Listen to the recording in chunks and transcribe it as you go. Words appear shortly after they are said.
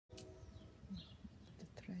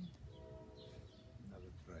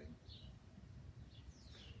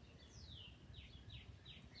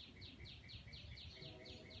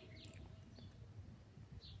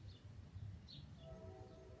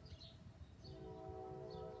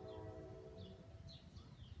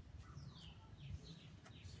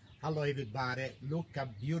Hello everybody, look a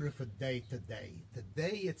beautiful day today.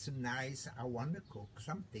 Today it's nice, I want to cook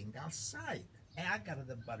something outside. And I got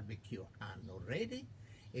the barbecue on already.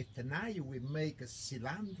 And tonight we make a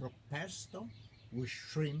cilantro pesto with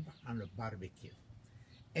shrimp on the barbecue.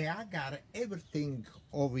 And I got everything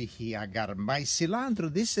over here. I got my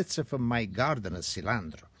cilantro, this is from my garden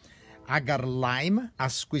cilantro. I got lime, I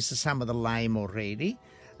squeezed some of the lime already.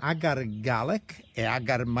 I got garlic, and I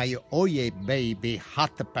got my Oye Baby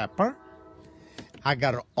hot pepper. I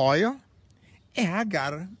got oil, and I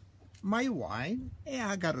got my wine, and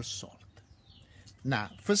I got salt. Now,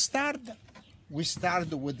 for start, we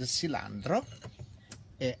start with the cilantro.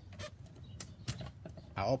 And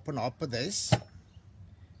I open up this,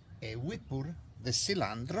 and we put the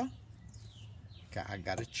cilantro. I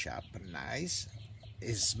got it chopped nice.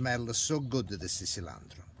 It smells so good, this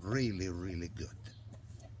cilantro. Really, really good.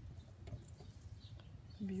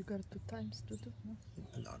 You got 2 times to do, no?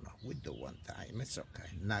 No, we do 1 time, it's okay.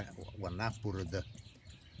 Now, when I put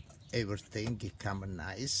everything, it comes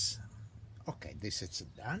nice. Okay, this is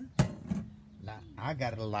done. Now, I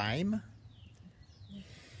got lime.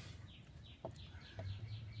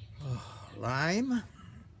 Lime.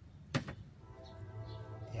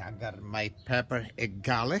 Yeah, I got my pepper and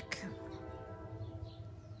garlic.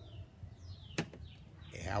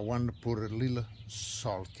 Yeah, I want to put a little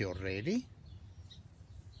salt already.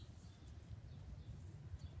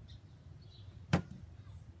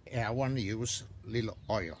 I want to use a little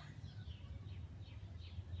oil.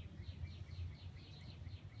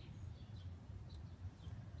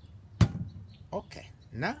 Okay,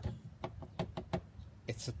 now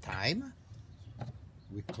it's a time.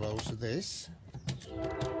 We close this.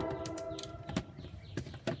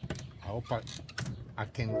 I hope I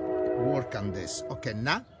can work on this. Okay,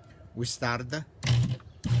 now we start.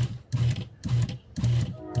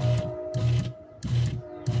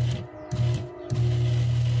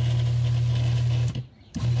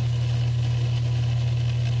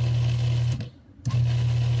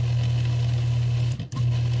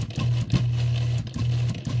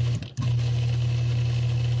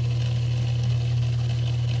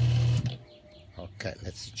 Okay,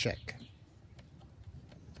 let's check.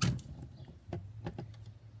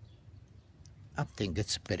 I think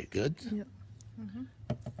it's pretty good. Yeah.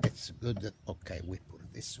 It's good. Okay, we put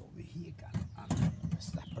this over here.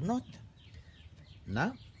 Stop a knot.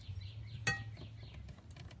 Now,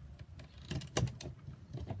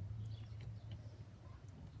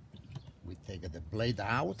 we take the blade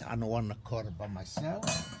out. I don't want to cut by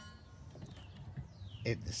myself.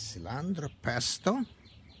 And the cilantro pesto.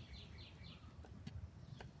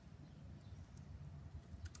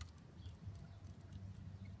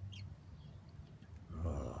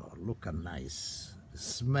 Look how nice. It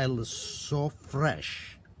smells so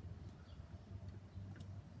fresh.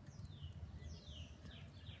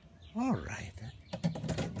 All right,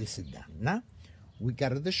 this is done. Now we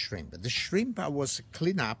got the shrimp. The shrimp I was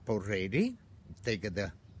clean up already. Take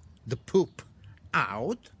the poop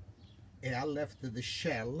out, and I left the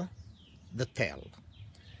shell, the tail.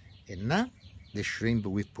 And now the shrimp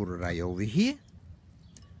we put right over here.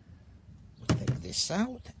 We take this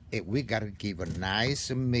out. And we gotta give a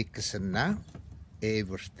nice mix now,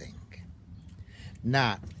 everything.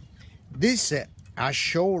 Now, this I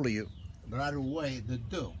show you right away to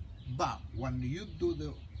do. But when you do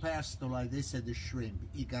the pesto like this at the shrimp,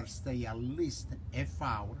 it gotta stay at least half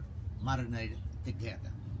hour marinated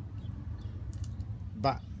together.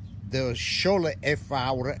 But the surely half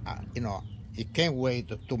hour, you know, it can't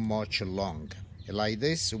wait too much long. Like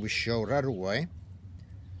this, we show right away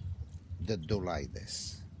to do like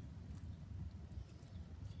this.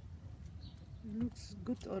 Looks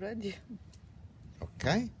good already.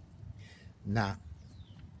 Okay. Now,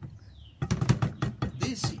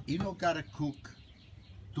 this you don't gotta cook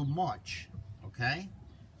too much, okay?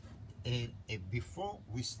 And before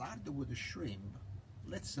we start with the shrimp,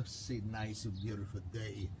 let's say nice and beautiful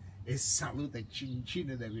day. And salute and chin chin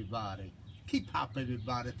at everybody. Keep up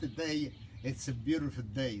everybody. Today it's a beautiful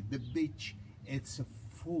day. The beach, it's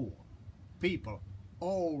full. People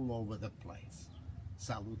all over the place.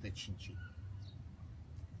 Salute and chin chin.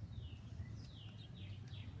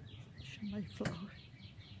 My flour.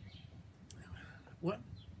 Well,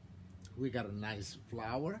 we got a nice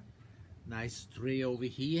flower, nice tree over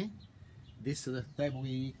here. This is the time we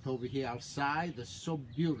eat over here outside. It's so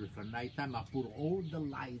beautiful. Nighttime I put all the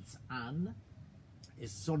lights on.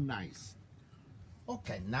 It's so nice.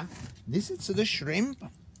 Okay, now this is the shrimp,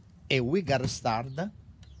 and we gotta start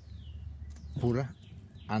put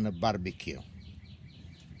on a barbecue.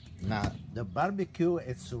 Now the barbecue,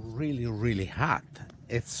 it's really hot.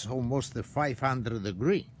 It's almost 500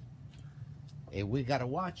 degrees. And we gotta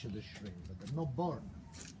watch the shrimp, but no burn.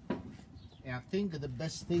 And I think the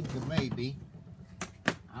best thing maybe,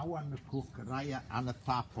 I want to cook right on the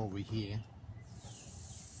top over here.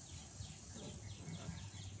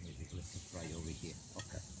 Maybe let's try over here.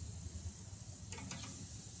 Okay.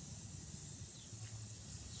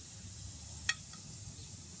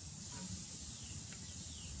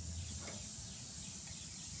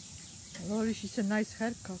 Lori, she's a nice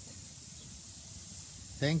haircut.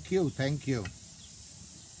 Thank you, thank you.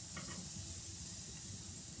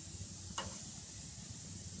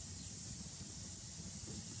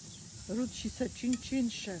 Ruth, she's a chin chin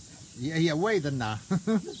chef. Yeah, wait now.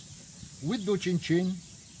 We do chin chin.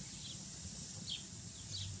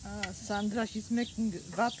 Sandra, she's making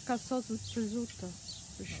vodka sauce with prosciutto.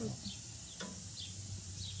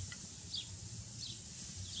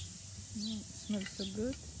 It smells so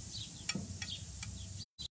good.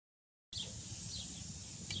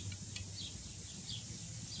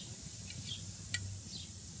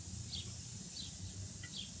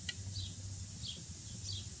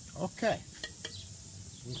 Okay.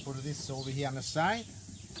 We put this over here on the side.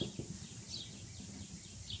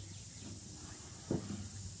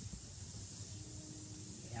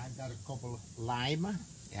 I got a couple of lime.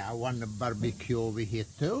 I want the barbecue over here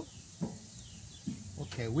too.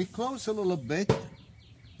 Okay, we close a little bit,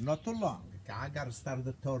 not too long. I gotta start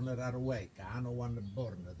to turn it right away. I don't want to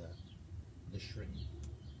burn the shrimp.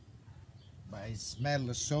 But it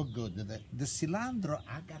smells so good. The cilantro,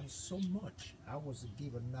 I got so much. I was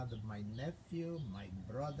giving another my nephew, my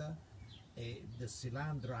brother. The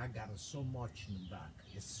cilantro, I got so much in the back.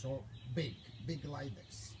 It's so big, big like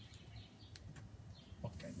this.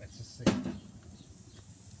 Okay, let's just see.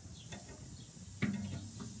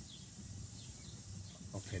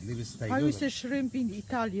 Okay, leave it stay. How is a shrimp in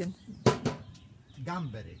Italian?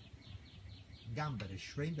 Gamberi. Gamberi.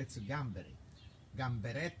 Shrimp, it's a gamberi.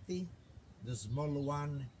 Gamberetti. The small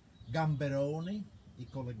one, gamberoni, you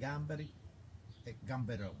call it gamberi,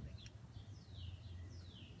 gamberoni.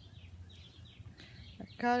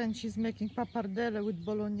 Karen, she's making pappardelle with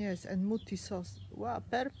bolognese and mutti sauce. Wow,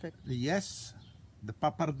 perfect. Yes, the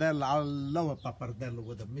pappardelle, I love a pappardelle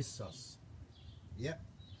with a miso sauce. Yep,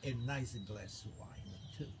 a nice glass of wine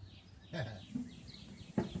too.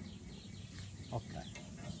 Okay.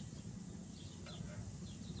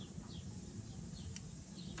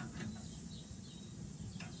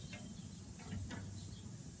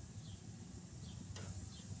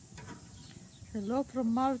 Hello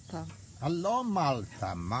from Malta. Hello,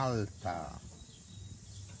 Malta, Malta.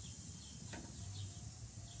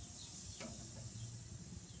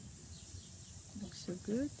 Looks so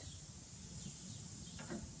good.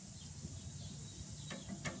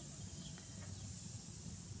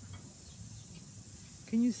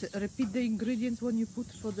 Can you repeat the ingredients when you put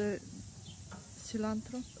for the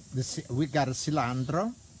cilantro? We got a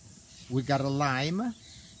cilantro, we got a lime,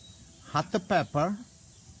 hot pepper,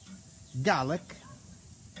 garlic,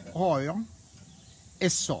 oil,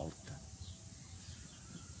 and salt.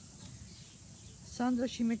 Sandra,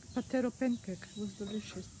 she make patero pancake. It was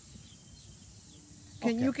delicious.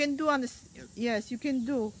 Okay. You can do on this. Yes, you can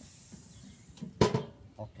do.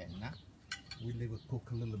 Okay, now we leave it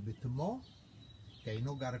cook a little bit more. Okay,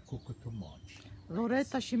 no gotta cook it too much.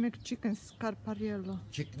 Loretta, she make chicken scarpariello.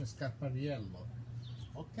 Chicken scarpariello.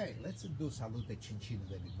 Okay, let's do salute cincin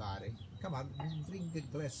everybody. Come on, drink a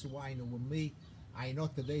glass of wine with me. I know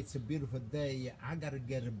today it's a beautiful day. I gotta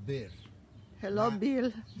get a beer. Hello,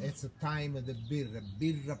 Bill. It's the time of the beer.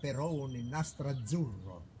 Birra Peroni, Nastro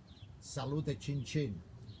Azzurro. Salute cincin.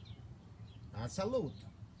 Salute.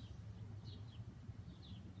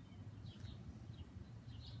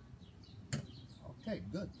 Okay,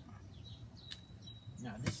 good.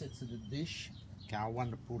 Now this is the dish. Okay, I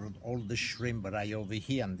want to put all the shrimp right over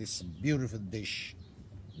here on this beautiful dish.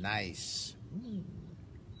 Nice.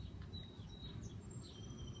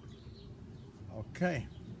 Okay.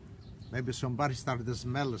 Maybe somebody started to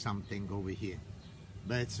smell something over here.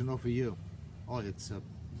 But it's not for you. Oh, it's a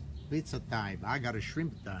pizza time. I got a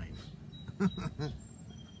shrimp time.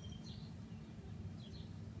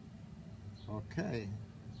 Okay.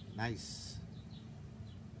 Nice.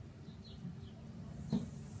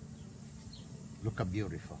 Look how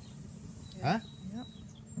beautiful. Yeah. Huh?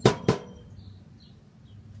 Yep.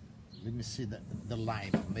 Let me see the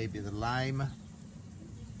lime. Maybe the lime.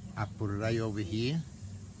 I put it right over here.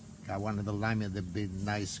 I wanted the lime with a big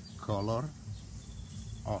nice color.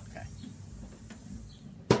 Okay.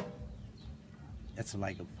 It's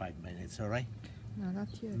like 5 minutes, all right? No, not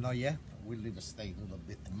yet. Not yet. We'll leave it stay a little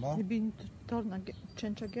bit more. Maybe you need to turn again,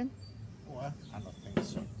 change again. Well, I don't think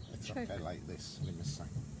so. It's Check. okay like this. Let me see.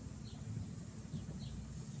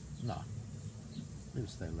 No. We'll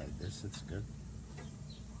stay like this. It's good.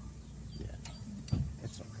 Yeah.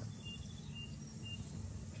 It's okay.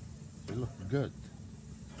 They look good.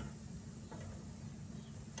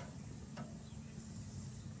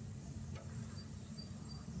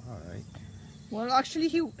 All right. Well, actually,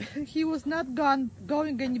 he was not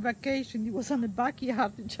going any vacation. He was on the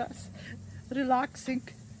backyard just relaxing.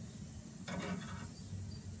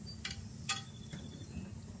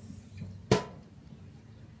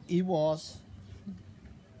 He was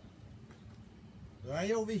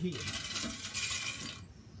right over here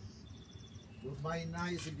with my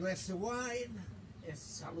nice glass of wine and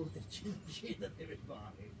salute the chin of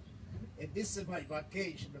everybody. And this is my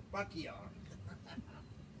vacation, the backyard.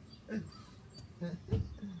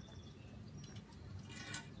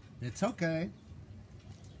 It's okay.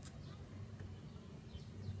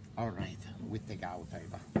 All right, we take out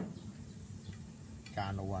Eva.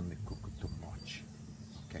 Can't want to cook too much.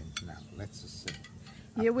 Okay, now let's see.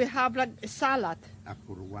 Yeah, we have like a salad. I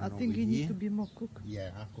put one I over think it needs here. to be more cooked. Yeah,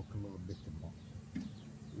 I'll cook a little bit more.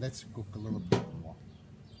 Let's cook a little bit more.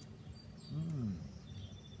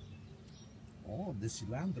 Oh, the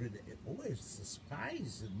cilantro, oh, it's a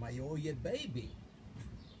spice, my oil baby.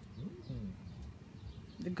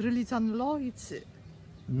 The grill is on low. It's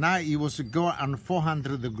Now it was go on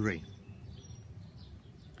 400 degrees.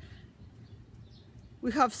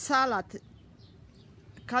 we have salad,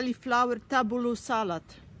 cauliflower tabbouleh salad.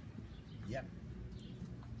 Yep.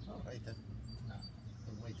 All right, now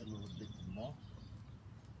I'll wait a little bit more.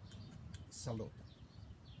 Salute.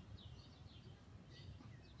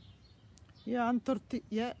 Yeah, and tortilla.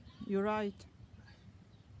 Yeah, you're right.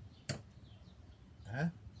 Huh?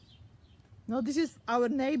 No, this is our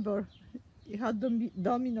neighbor. He had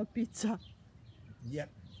Domino pizza. Yep.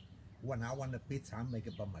 When I want a pizza, I make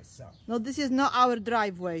it by myself. No, this is not our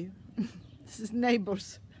driveway. This is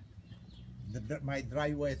neighbors. My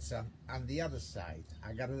driveway is on the other side.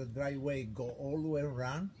 I got the driveway go all the way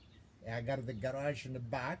around. And I got the garage in the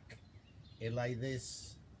back. And like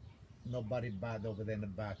this, nobody bad over there in the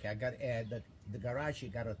back. I got the garage, you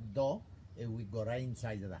got a door, and we go right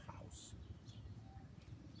inside of the house.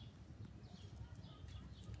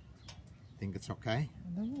 Think it's okay?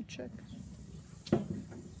 I don't know, check. It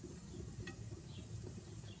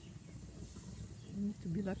needs to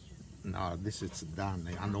be like, No, this is done.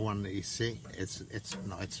 I don't want to see. It's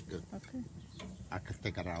good. okay. I can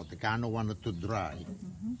take it out. I don't want it to dry.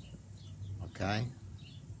 Okay?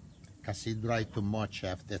 Because it dry too much,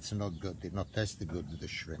 that's not good. It not tasty good, the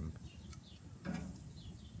shrimp.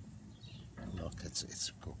 Look,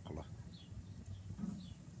 it's cooked. Look.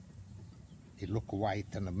 It look white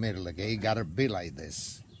in the middle. Okay? It gotta be like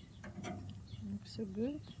this. Looks so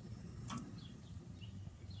good.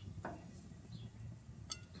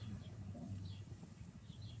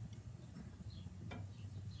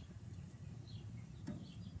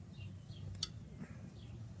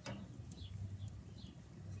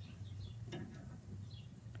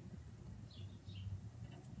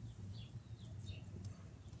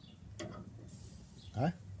 Huh?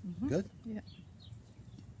 Good? Yeah.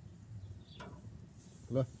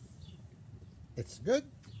 Look. It's good.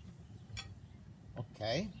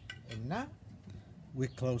 Okay. And now we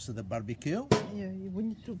close the barbecue. Yeah, we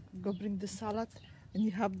need to go bring the salad, and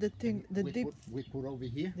you have the thing, the we dip, put over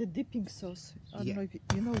here. the dipping sauce. I don't Yeah. know if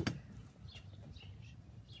you know. Put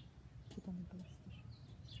on the blaster.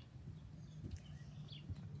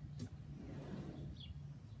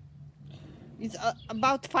 It's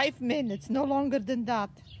about 5 minutes, no longer than that.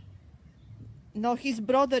 No, his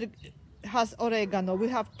brother has oregano. We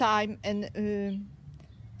have thyme and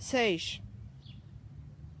sage.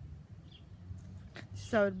 This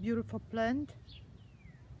is our beautiful plant.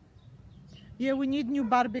 Yeah, we need new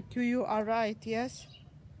barbecue. You are right, yes.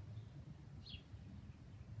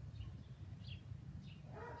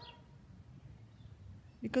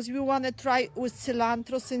 Because we want to try with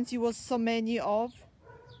cilantro since you was so many of.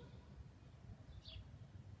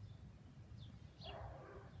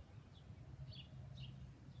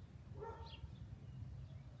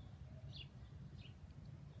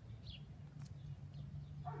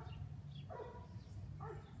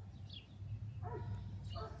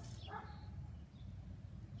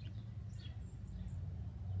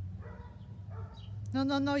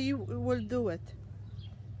 No, you will do it.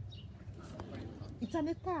 It's on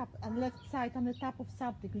the top, on the left side, on the top of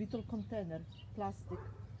something, little container, plastic.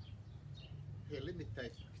 Here, let me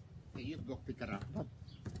take. Here, you go pick it up.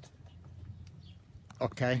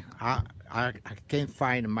 Okay, I can't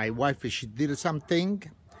find my wife. She did something.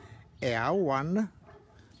 And I want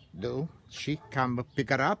do. She come pick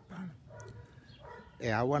it up.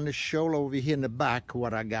 Yeah, I want to show over here in the back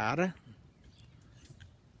what I got.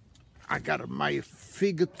 I got my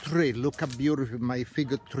fig tree. Look how beautiful my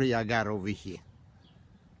fig tree I got over here.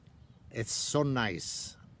 It's so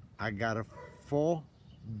nice. I got a 4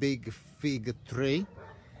 big fig tree.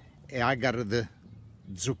 I got the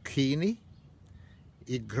zucchini.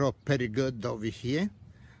 It grow pretty good over here.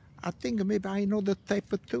 I think maybe I know the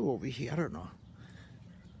type of two over here. I don't know.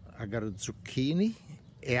 I got a zucchini.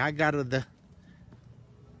 I got the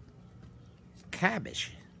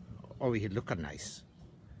cabbage over here. Look nice.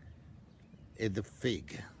 The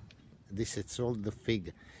fig. This is all the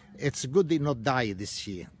fig. It's good it not die this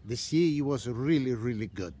year. This year it was really, really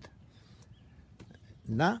good.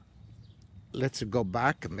 Now, let's go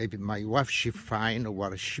back. Maybe my wife, she find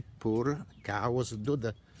what she pour. I was do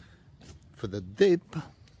the, for the dip.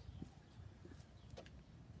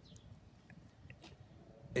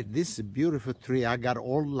 And this beautiful tree, I got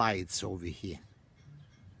all lights over here.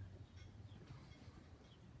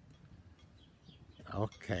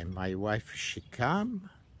 Okay, my wife, she come.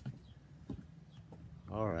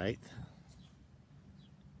 All right.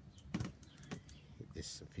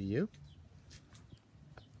 This for you.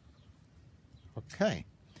 Okay.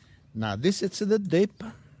 Now this is the dip.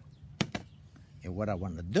 And what I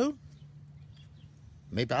want to do,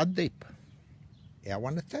 maybe I'll dip. Yeah, I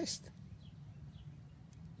want to taste.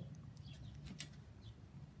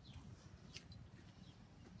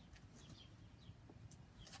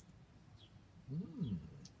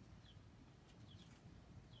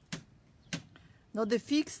 No, the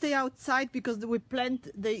figs stay outside because we plant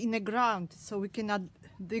them in the ground, so we cannot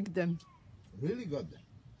dig them. Really good.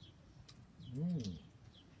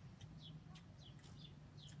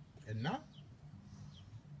 And now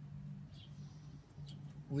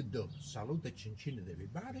we do salute the chin of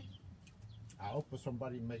everybody. I hope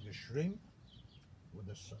somebody make a shrimp with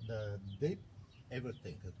the dip,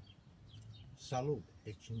 everything. Salute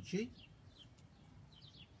a chin.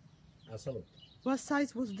 I salute. What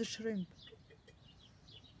size was the shrimp?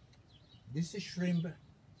 This is shrimp,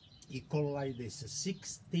 you call like this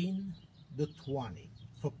 16 to 20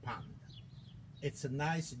 for pound. It's a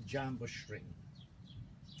nice jumbo shrimp.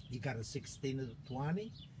 You got a 16 to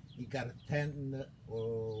 20, you got a 10,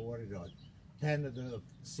 what is it, 10 to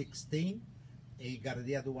 16, and you got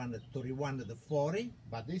the other one at 31 to 40,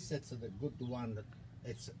 but this is the good one,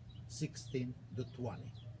 it's 16 to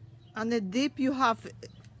 20. On the dip you have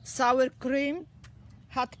sour cream,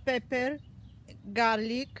 hot pepper,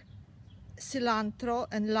 garlic, cilantro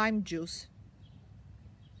and lime juice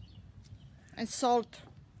and salt.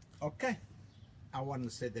 Okay, I want to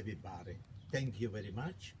say to everybody, thank you very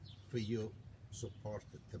much for your support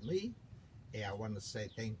to me, and I want to say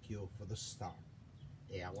thank you for the start.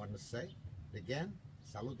 And I want to say again,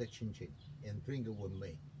 salute chin chin and drink it with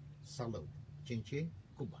me. Salute, chin chin,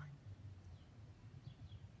 goodbye.